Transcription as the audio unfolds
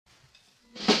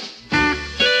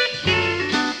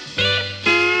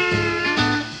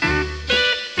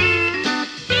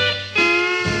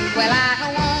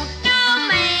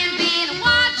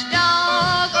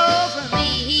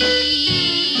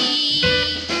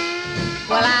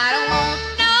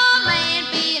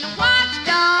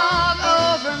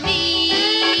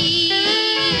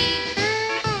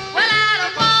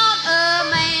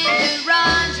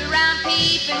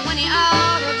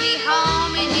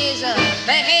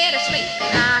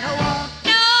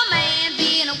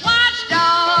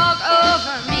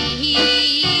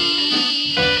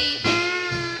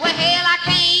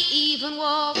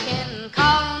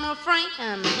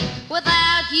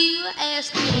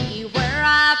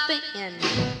been.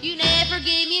 You never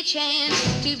gave me a chance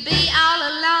to be all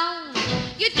alone.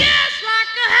 You're just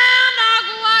like a hound dog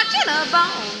watching a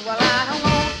bone. Well, I don't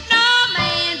want no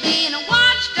man being a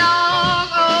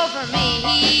watchdog over me.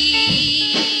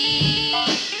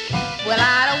 Well,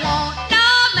 I don't want no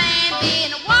man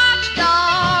being a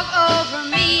watchdog over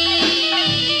me.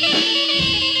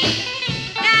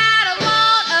 I don't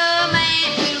want a man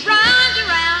who runs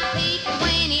around peeping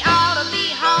when he ought to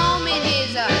be home in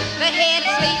his bed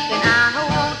sleeping. I don't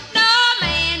want no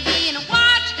man being a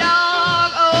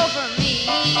watchdog over me.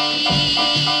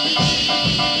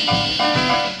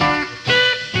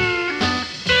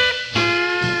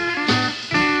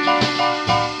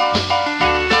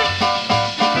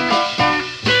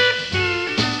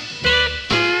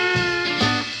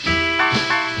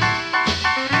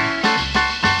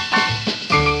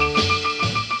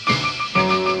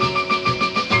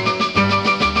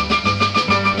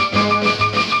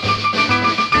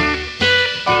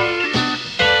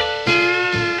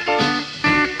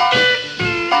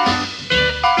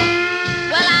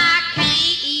 Well, I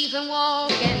can't even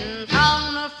walk and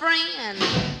call a friend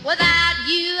without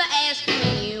you asking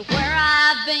me where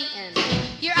I've been.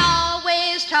 You're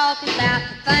always talking about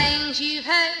the things you've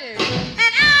heard,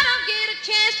 and I don't get a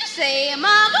chance to say a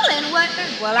mumbling word.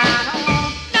 Well, I don't want